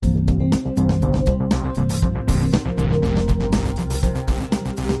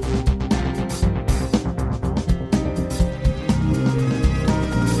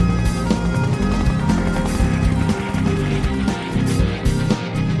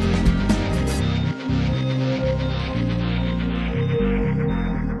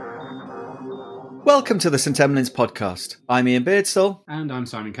Welcome to the St Emlyn's podcast. I'm Ian Beardstall. And I'm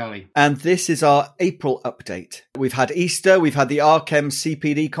Simon Kelly. And this is our April update. We've had Easter, we've had the ArchEM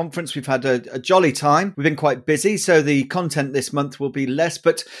CPD conference, we've had a jolly time. We've been quite busy, so the content this month will be less,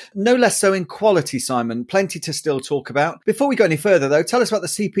 but no less so in quality, Simon. Plenty to still talk about. Before we go any further, though, tell us about the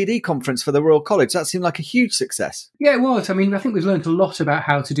CPD conference for the Royal College. That seemed like a huge success. Yeah, it was. I mean, I think we've learned a lot about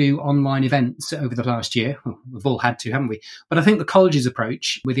how to do online events over the last year. Well, we've all had to, haven't we? But I think the college's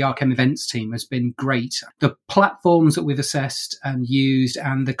approach with the ArchEM events team has been great. The platforms that we've assessed and used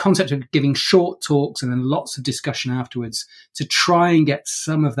and the concept of giving short talks and then lots of discussion afterwards to try and get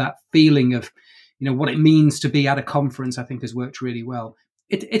some of that feeling of, you know, what it means to be at a conference, I think has worked really well.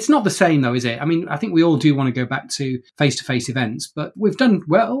 It's not the same though, is it? I mean, I think we all do want to go back to face-to-face events, but we've done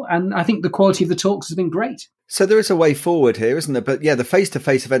well. And I think the quality of the talks has been great. So there is a way forward here, isn't there? But yeah, the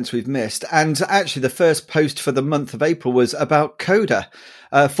face-to-face events we've missed. And actually the first post for the month of April was about CODA,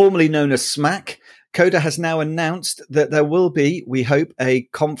 formerly known as SMAC. CODA has now announced that there will be, we hope, a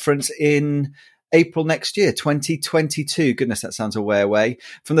conference in April next year, 2022. Goodness, that sounds a way away.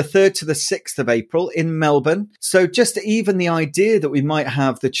 From the 3rd to the 6th of April in Melbourne. So just even the idea that we might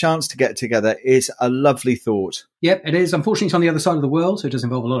have the chance to get together is a lovely thought. Yep, it is. Unfortunately, it's on the other side of the world, so it does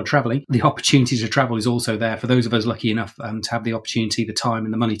involve a lot of travelling. The opportunity to travel is also there for those of us lucky enough to have the opportunity, the time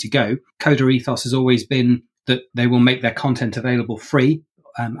and the money to go. CODA ethos has always been that they will make their content available free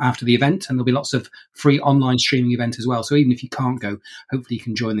after the event, and there'll be lots of free online streaming event as well. So even if you can't go, hopefully you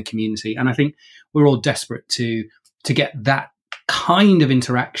can join the community. And I think we're all desperate to get that kind of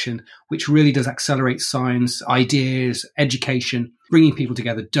interaction, which really does accelerate science, ideas, education. Bringing people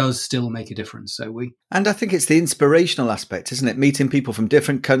together does still make a difference. And I think it's the inspirational aspect, isn't it? Meeting people from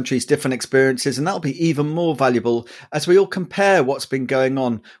different countries, different experiences, and that'll be even more valuable as we all compare what's been going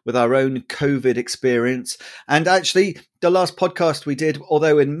on with our own COVID experience. And actually, the last podcast we did,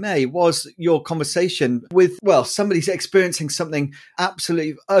 although in May, was your conversation with, well, somebody's experiencing something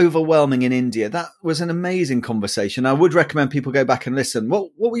absolutely overwhelming in India. That was an amazing conversation. I would recommend people go back and listen.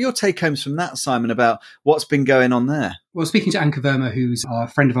 What were your take-homes from that, Simon, about what's been going on there? Well, speaking to Anka Verma, who's a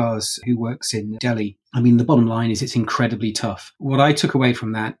friend of ours who works in Delhi, I mean, the bottom line is it's incredibly tough. What I took away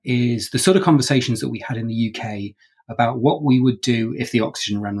from that is the sort of conversations that we had in the UK about what we would do if the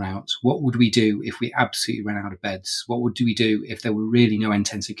oxygen ran out. What would we do if we absolutely ran out of beds? What would we do if there were really no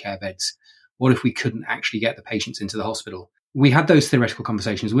intensive care beds? What if we couldn't actually get the patients into the hospital? We had those theoretical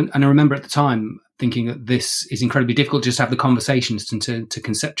conversations. And I remember at the time thinking that this is incredibly difficult just to have the conversations and to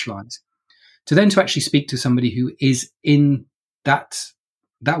conceptualize. To then to actually speak to somebody who is in that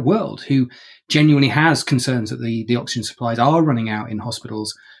world, who genuinely has concerns that the oxygen supplies are running out in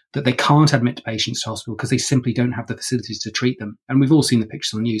hospitals, that they can't admit patients to hospital because they simply don't have the facilities to treat them. And we've all seen the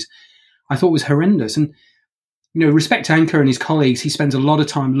pictures on the news. I thought was horrendous. And, you know, respect to Anka and his colleagues, he spends a lot of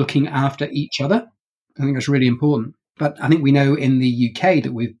time looking after each other. I think that's really important. But I think we know in the UK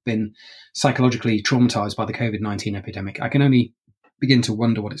that we've been psychologically traumatized by the COVID-19 epidemic. I can only begin to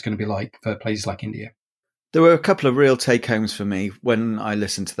wonder what it's going to be like for places like India. There were a couple of real take-homes for me when I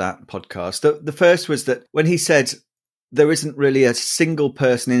listened to that podcast. The first was that when he said there isn't really a single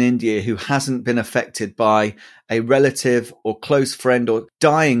person in India who hasn't been affected by a relative or close friend or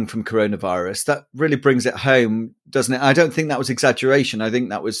dying from coronavirus, that really brings it home, doesn't it? I don't think that was exaggeration. I think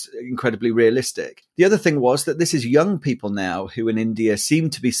that was incredibly realistic. The other thing was that this is young people now who in India seem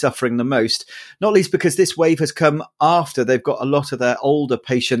to be suffering the most, not least because this wave has come after they've got a lot of their older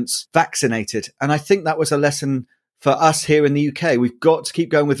patients vaccinated. And I think that was a lesson for us here in the UK. We've got to keep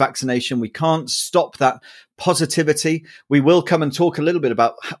going with vaccination. We can't stop that positivity. We will come and talk a little bit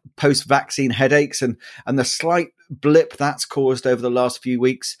about post-vaccine headaches and the slight blip that's caused over the last few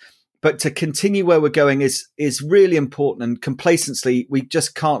weeks. But to continue where we're going is really important. And complacency, we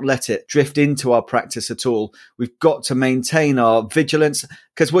just can't let it drift into our practice at all. We've got to maintain our vigilance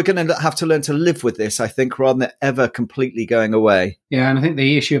because we're going to have to learn to live with this, I think, rather than ever completely going away. Yeah, and I think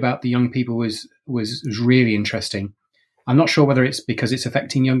the issue about the young people was really interesting. I'm not sure whether it's because it's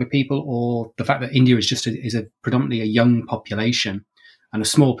affecting younger people or the fact that India is predominantly a young population and a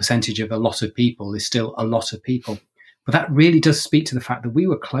small percentage of a lot of people is still a lot of people. But that really does speak to the fact that we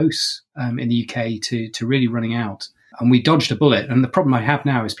were close in the UK to really running out and we dodged a bullet. And the problem I have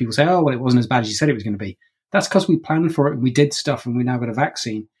now is people say, oh, well, it wasn't as bad as you said it was going to be. That's because we planned for it and we did stuff and we now got a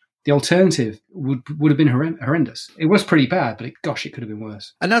vaccine. The alternative would have been horrendous. It was pretty bad, but gosh, it could have been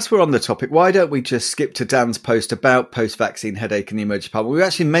worse. And as we're on the topic, why don't we just skip to Dan's post about post-vaccine headache in the emergency department? We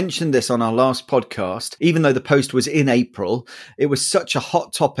actually mentioned this on our last podcast, even though the post was in April. It was such a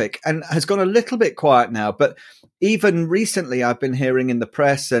hot topic and has gone a little bit quiet now. But even recently, I've been hearing in the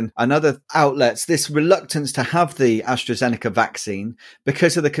press and other outlets this reluctance to have the AstraZeneca vaccine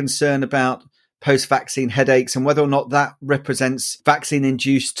because of the concern about post-vaccine headaches and whether or not that represents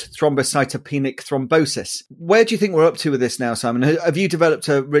vaccine-induced thrombocytopenic thrombosis. Where do you think we're up to with this now, Simon? Have you developed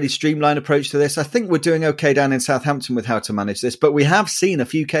a really streamlined approach to this? I think we're doing okay down in Southampton with how to manage this, but we have seen a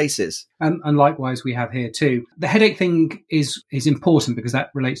few cases. And likewise, we have here too. The headache thing is important because that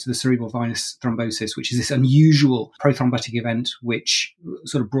relates to the cerebral venous thrombosis, which is this unusual prothrombotic event which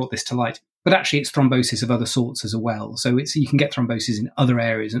sort of brought this to light. But actually, it's thrombosis of other sorts as well. So you can get thrombosis in other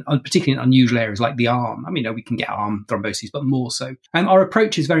areas, and particularly in unusual areas like the arm. I mean, we can get arm thrombosis, but more so. Our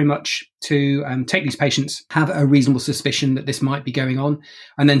approach is very much to take these patients, have a reasonable suspicion that this might be going on,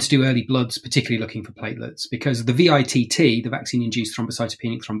 and then to do early bloods, particularly looking for platelets, because the VITT, the vaccine-induced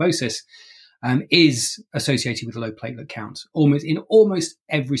thrombocytopenic thrombosis, is associated with a low platelet count in almost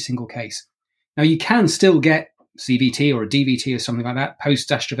every single case. Now, you can still get CVT or a DVT or something like that post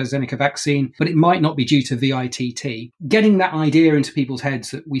AstraZeneca vaccine, but it might not be due to VITT. Getting that idea into people's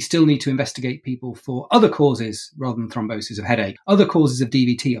heads that we still need to investigate people for other causes rather than thrombosis of headache, other causes of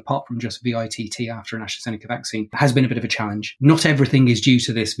DVT apart from just VITT after an AstraZeneca vaccine, has been a bit of a challenge. Not everything is due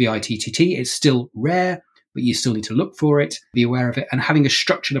to this VITT. It's still rare, but you still need to look for it, be aware of it, and having a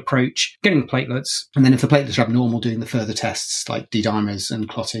structured approach, getting the platelets, and then if the platelets are abnormal, doing the further tests like D-dimers and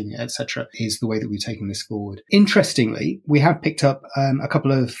clotting, etc., is the way that we've taken this forward. Interestingly, we have picked up a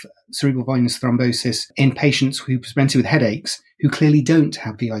couple of cerebral venous thrombosis in patients who presented with headaches who clearly don't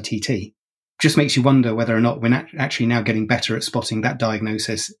have VITT. Just makes you wonder whether or not we're actually now getting better at spotting that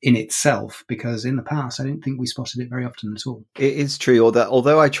diagnosis in itself, because in the past, I don't think we spotted it very often at all. It is true,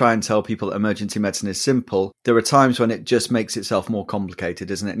 although I try and tell people that emergency medicine is simple, there are times when it just makes itself more complicated,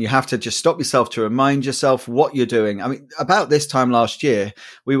 isn't it? And you have to just stop yourself to remind yourself what you're doing. I mean, about this time last year,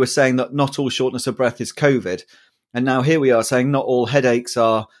 we were saying that not all shortness of breath is COVID. And now here we are saying not all headaches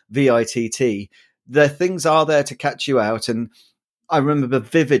are VITT. The things are there to catch you out. And I remember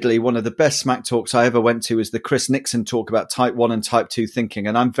vividly one of the best smack talks I ever went to was the Chris Nixon talk about type 1 and type 2 thinking.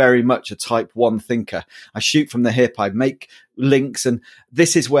 And I'm very much a type 1 thinker. I shoot from the hip. I make links. And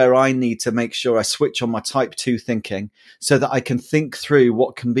this is where I need to make sure I switch on my type 2 thinking so that I can think through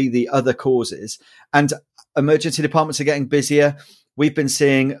what can be the other causes. And emergency departments are getting busier. We've been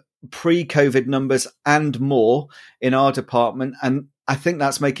seeing pre-COVID numbers and more in our department. And I think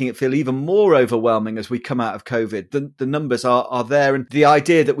that's making it feel even more overwhelming as we come out of COVID. The numbers are there. And the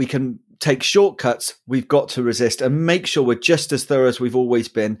idea that we can take shortcuts, we've got to resist and make sure we're just as thorough as we've always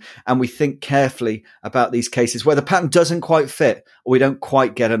been. And we think carefully about these cases where the pattern doesn't quite fit or we don't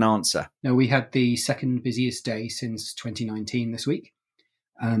quite get an answer. No, we had the second busiest day since 2019 this week.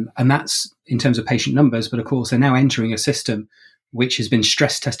 And that's in terms of patient numbers. But of course, they're now entering a system which has been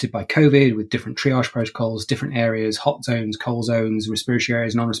stress tested by COVID with different triage protocols, different areas, hot zones, cold zones, respiratory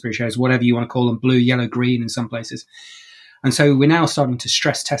areas, non-respiratory areas, whatever you want to call them, blue, yellow, green in some places. And so we're now starting to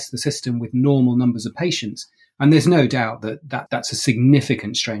stress test the system with normal numbers of patients. And there's no doubt that's a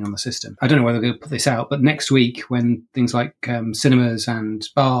significant strain on the system. I don't know whether we're going to put this out, but next week when things like cinemas and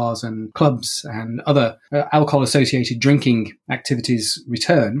bars and clubs and other alcohol-associated drinking activities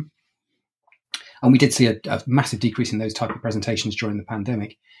return, and we did see a massive decrease in those type of presentations during the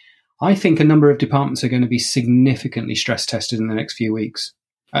pandemic, I think a number of departments are going to be significantly stress tested in the next few weeks.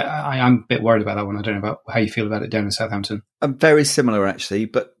 I'm a bit worried about that one. I don't know about how you feel about it down in Southampton. I'm very similar, actually.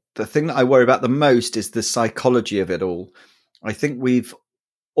 But the thing that I worry about the most is the psychology of it all. I think we've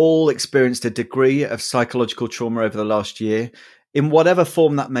all experienced a degree of psychological trauma over the last year, in whatever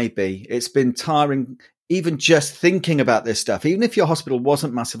form that may be. It's been tiring, even just thinking about this stuff, even if your hospital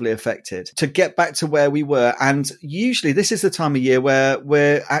wasn't massively affected, to get back to where we were. And usually this is the time of year where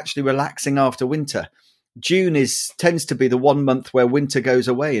we're actually relaxing after winter. June tends to be the 1 month where winter goes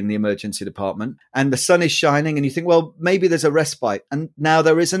away in the emergency department and the sun is shining and you think, well, maybe there's a respite. And now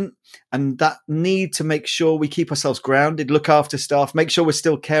there isn't. And that need to make sure we keep ourselves grounded, look after staff, make sure we're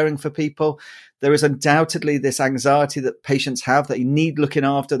still caring for people. There is undoubtedly this anxiety that patients have that you need looking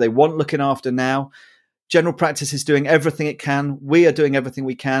after. They want looking after now. General practice is doing everything it can. We are doing everything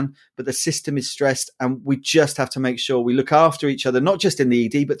we can, but the system is stressed and we just have to make sure we look after each other, not just in the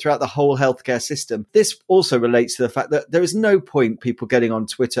ED, but throughout the whole healthcare system. This also relates to the fact that there is no point people getting on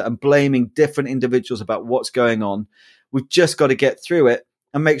Twitter and blaming different individuals about what's going on. We've just got to get through it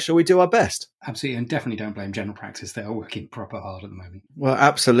and make sure we do our best. Absolutely. And definitely don't blame general practice. They are working proper hard at the moment. Well,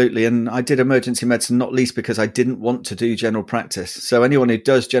 absolutely. And I did emergency medicine, not least because I didn't want to do general practice. So anyone who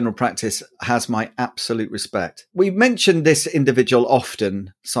does general practice has my absolute respect. We mentioned this individual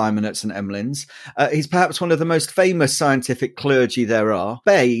often, Simon at St Emlyn's. He's perhaps one of the most famous scientific clergy there are.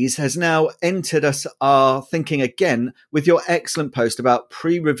 Bayes has now entered our thinking again with your excellent post about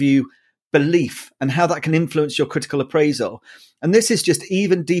pre-review belief and how that can influence your critical appraisal. And this is just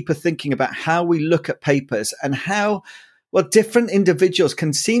even deeper thinking about how we look at papers and how, well, different individuals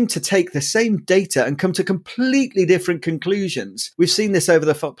can seem to take the same data and come to completely different conclusions. We've seen this over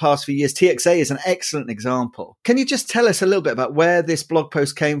the past few years. TXA is an excellent example. Can you just tell us a little bit about where this blog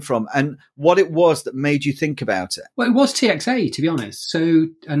post came from and what it was that made you think about it? Well, it was TXA, to be honest.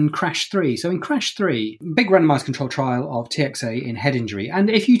 And Crash 3. So in Crash 3, big randomized control trial of TXA in head injury. And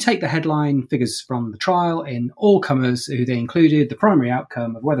if you take the headline figures from the trial in all comers who they included, the primary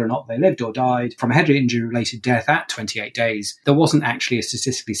outcome of whether or not they lived or died from a head injury related death at 28 days, there wasn't actually a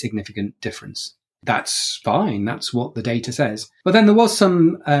statistically significant difference. That's fine. That's what the data says. But then there was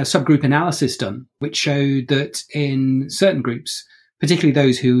some subgroup analysis done, which showed that in certain groups, particularly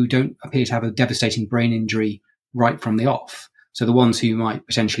those who don't appear to have a devastating brain injury right from the off, so the ones who might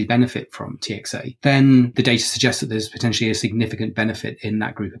potentially benefit from TXA, then the data suggests that there's potentially a significant benefit in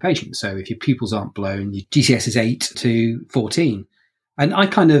that group of patients. So if your pupils aren't blown, your GCS is 8 to 14. And I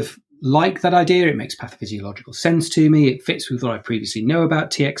kind of like that idea. It makes pathophysiological sense to me. It fits with what I previously know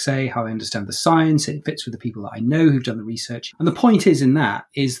about TXA, how I understand the science. It fits with the people that I know who've done the research. And the point is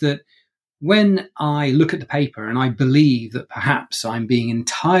that when I look at the paper and I believe that perhaps I'm being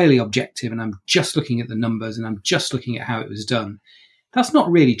entirely objective and I'm just looking at the numbers and I'm just looking at how it was done, that's not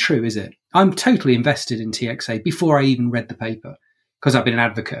really true, is it? I'm totally invested in TXA before I even read the paper because I've been an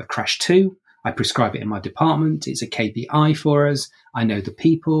advocate of Crash 2. I prescribe it in my department. It's a KPI for us. I know the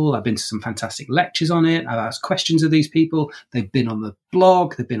people. I've been to some fantastic lectures on it. I've asked questions of these people. They've been on the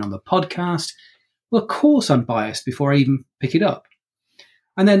blog. They've been on the podcast. Well, of course I'm biased before I even pick it up.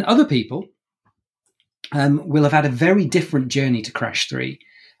 And then other people will have had a very different journey to Crash 3.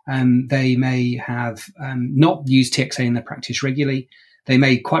 They may have not used TXA in their practice regularly. They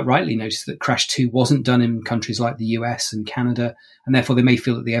may quite rightly notice that Crash 2 wasn't done in countries like the US and Canada, and therefore they may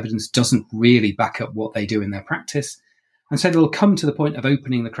feel that the evidence doesn't really back up what they do in their practice. And so they'll come to the point of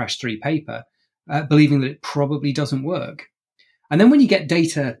opening the Crash 3 paper, believing that it probably doesn't work. And then when you get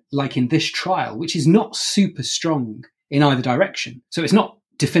data like in this trial, which is not super strong in either direction, so it's not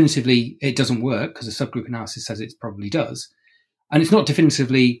definitively it doesn't work because the subgroup analysis says it probably does, and it's not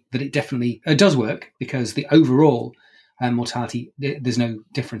definitively that it definitely does work because the overall mortality, there's no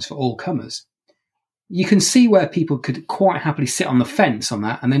difference for all comers. You can see where people could quite happily sit on the fence on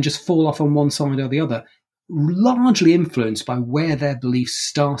that and then just fall off on one side or the other, largely influenced by where their beliefs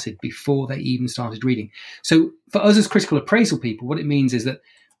started before they even started reading. So for us as critical appraisal people, what it means is that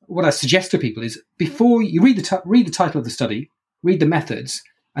what I suggest to people is before you read the title of the study, read the methods,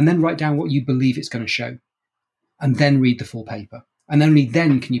 and then write down what you believe it's going to show, and then read the full paper. And only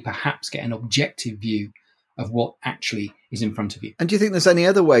then can you perhaps get an objective view of what actually is in front of you. And do you think there's any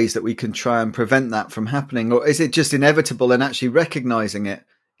other ways that we can try and prevent that from happening? Or is it just inevitable and actually recognizing it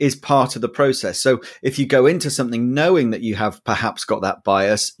is part of the process? So if you go into something knowing that you have perhaps got that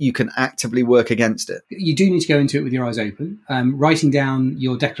bias, you can actively work against it. You do need to go into it with your eyes open. Writing down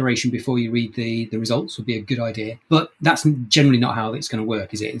your declaration before you read the results would be a good idea. But that's generally not how it's going to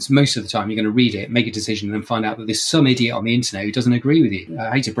work, is it? It's most of the time you're going to read it, make a decision, and then find out that there's some idiot on the internet who doesn't agree with you. I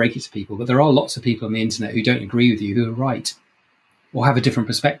hate to break it to people, but there are lots of people on the internet who don't agree with you, who are right, or have a different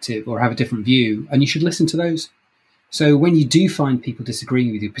perspective, or have a different view, and you should listen to those. So when you do find people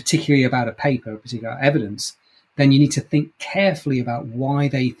disagreeing with you, particularly about a paper, particularly about evidence, then you need to think carefully about why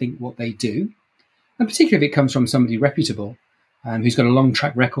they think what they do. And particularly if it comes from somebody reputable who's got a long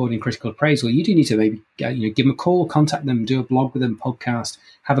track record in critical appraisal, you do need to maybe give them a call, contact them, do a blog with them, podcast,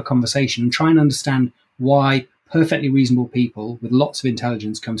 have a conversation, and try and understand why perfectly reasonable people with lots of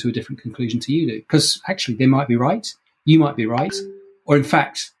intelligence come to a different conclusion to you do. Because actually they might be right, you might be right, or in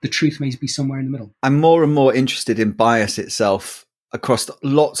fact, the truth may be somewhere in the middle. I'm more and more interested in bias itself across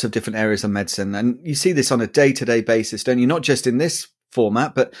lots of different areas of medicine. And you see this on a day-to-day basis, don't you? Not just in this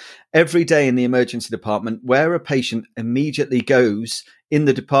format, but every day in the emergency department, where a patient immediately goes in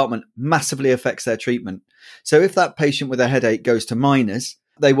the department massively affects their treatment. So if that patient with a headache goes to minors,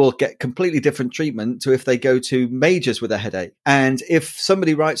 they will get completely different treatment to if they go to majors with a headache. And if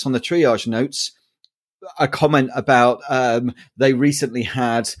somebody writes on the triage notes a comment about they recently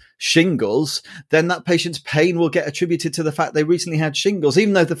had shingles, then that patient's pain will get attributed to the fact they recently had shingles,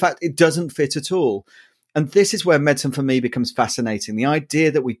 even though the fact it doesn't fit at all. And this is where medicine for me becomes fascinating. The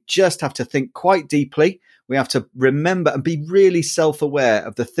idea that we just have to think quite deeply. We have to remember and be really self-aware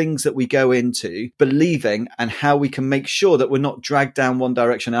of the things that we go into believing and how we can make sure that we're not dragged down one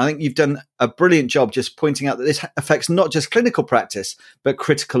direction. And I think you've done a brilliant job just pointing out that this affects not just clinical practice, but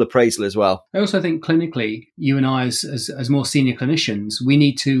critical appraisal as well. I also think clinically, you and I as more senior clinicians, we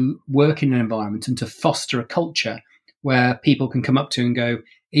need to work in an environment and to foster a culture where people can come up to and go,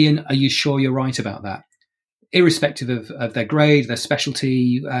 Ian, are you sure you're right about that? Irrespective of their grade, their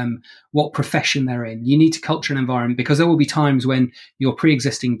specialty, what profession they're in. You need to culture an environment, because there will be times when your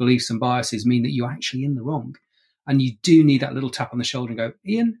pre-existing beliefs and biases mean that you're actually in the wrong. And you do need that little tap on the shoulder and go,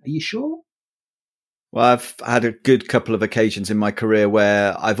 Ian, are you sure? Well, I've had a good couple of occasions in my career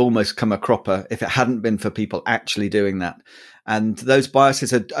where I've almost come a cropper if it hadn't been for people actually doing that. And those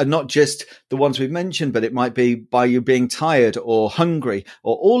biases are not just the ones we've mentioned, but it might be by you being tired or hungry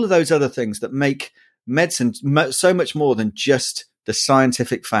or all of those other things that make medicine so much more than just the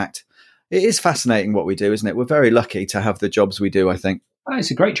scientific fact. It is fascinating what we do, isn't it? We're very lucky to have the jobs we do, I think. Oh,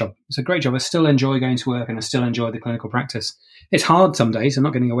 it's a great job. It's a great job. I still enjoy going to work and I still enjoy the clinical practice. It's hard some days. I'm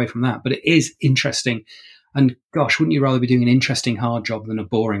not getting away from that, but it is interesting. And gosh, wouldn't you rather be doing an interesting, hard job than a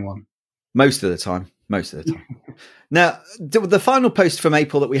boring one? Most of the time. Now, the final post from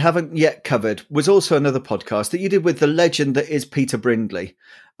April that we haven't yet covered was also another podcast that you did with the legend that is Peter Brindley,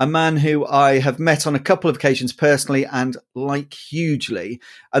 a man who I have met on a couple of occasions personally and like hugely.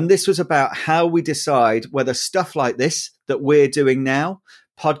 And this was about how we decide whether stuff like this that we're doing now,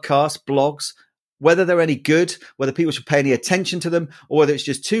 podcasts, blogs, whether they're any good, whether people should pay any attention to them, or whether it's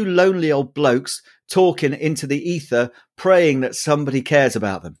just two lonely old blokes talking into the ether, praying that somebody cares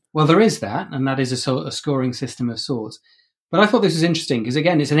about them. Well, there is that, and that is a scoring system of sorts. But I thought this was interesting because,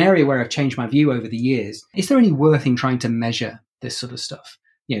 again, it's an area where I've changed my view over the years. Is there any worth in trying to measure this sort of stuff?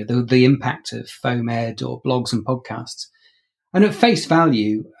 You know, the impact of FOAMed or blogs and podcasts. And at face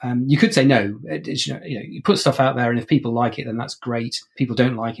value, you could say no. You put stuff out there, and if people like it, then that's great. If people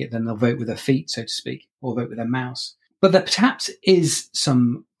don't like it, then they'll vote with their feet, so to speak, or vote with their mouse. But there perhaps is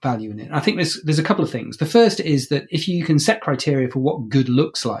some value in it. I think there's a couple of things. The first is that if you can set criteria for what good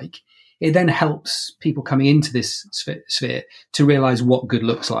looks like, it then helps people coming into this sphere to realize what good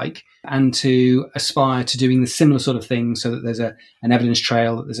looks like and to aspire to doing the similar sort of thing, so that there's an evidence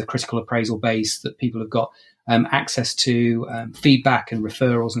trail, that there's a critical appraisal base, that people have got access to feedback and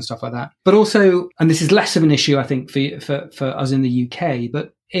referrals and stuff like that. But also, and this is less of an issue, I think, for us in the UK,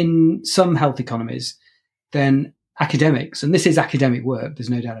 but in some health economies, then academics, and this is academic work, there's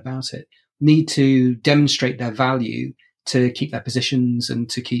no doubt about it, need to demonstrate their value to keep their positions and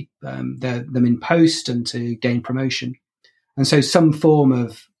to keep them in post and to gain promotion. And so some form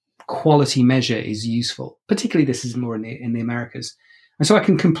of quality measure is useful. Particularly this is more in the Americas. And so I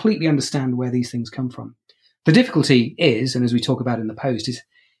can completely understand where these things come from. The difficulty is, and as we talk about in the post, is,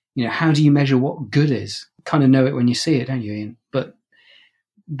 how do you measure what good is? Kind of know it when you see it, don't you, Ian? But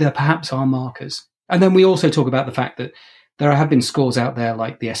there perhaps are markers. And then we also talk about the fact that there have been scores out there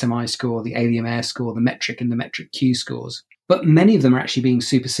like the SMI score, the ALIUM-AIR score, the metric and the metric Q scores. But many of them are actually being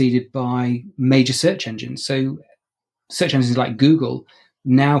superseded by major search engines. So search engines like Google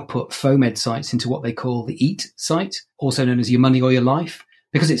now put FOAMed sites into what they call the EAT site, also known as Your Money or Your Life.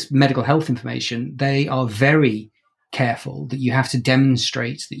 Because it's medical health information, they are very careful that you have to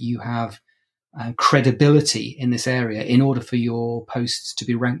demonstrate that you have credibility in this area in order for your posts to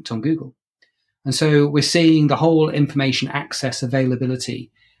be ranked on Google. And so we're seeing the whole information access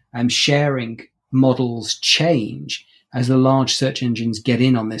availability and sharing models change as the large search engines get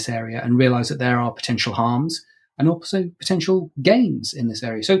in on this area and realize that there are potential harms and also potential gains in this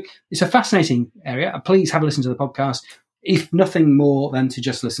area. So it's a fascinating area. Please have a listen to the podcast, if nothing more than to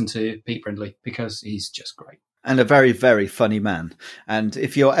just listen to Pete Brindley, because he's just great. And a very, very funny man. And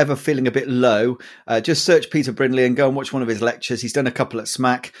if you're ever feeling a bit low, just search Peter Brindley and go and watch one of his lectures. He's done a couple at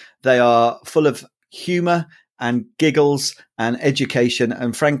SMAC. They are full of humour and giggles and education,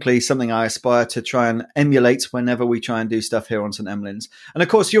 and frankly, something I aspire to try and emulate whenever we try and do stuff here on St Emlyn's. And of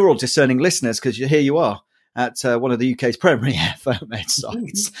course, you're all discerning listeners, because here you are at one of the UK's premier FOAMed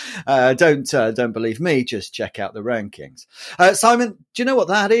sites. Don't believe me, just check out the rankings. Simon, do you know what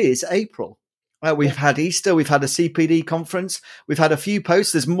that is? April. We've had Easter, we've had a CPD conference, we've had a few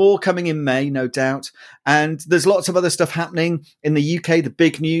posts. There's more coming in May, no doubt. And there's lots of other stuff happening in the UK. The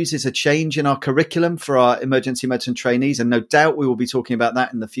big news is a change in our curriculum for our emergency medicine trainees. And no doubt we will be talking about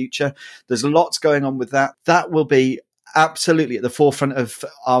that in the future. There's lots going on with that. That will be absolutely at the forefront of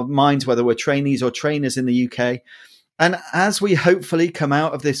our minds, whether we're trainees or trainers in the UK. And as we hopefully come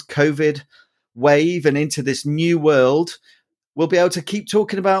out of this COVID wave and into this new world, we'll be able to keep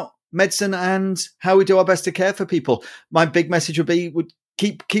talking about medicine and how we do our best to care for people. My big message would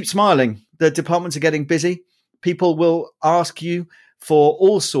keep smiling. The departments are getting busy. People will ask you for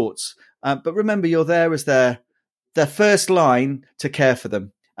all sorts. But remember, you're there as their first line to care for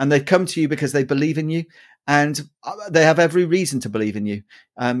them. And they come to you because they believe in you. And they have every reason to believe in you.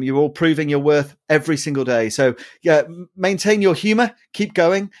 You're all proving your worth every single day. So yeah, maintain your humour. Keep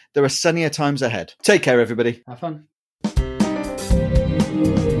going. There are sunnier times ahead. Take care, everybody. Have fun.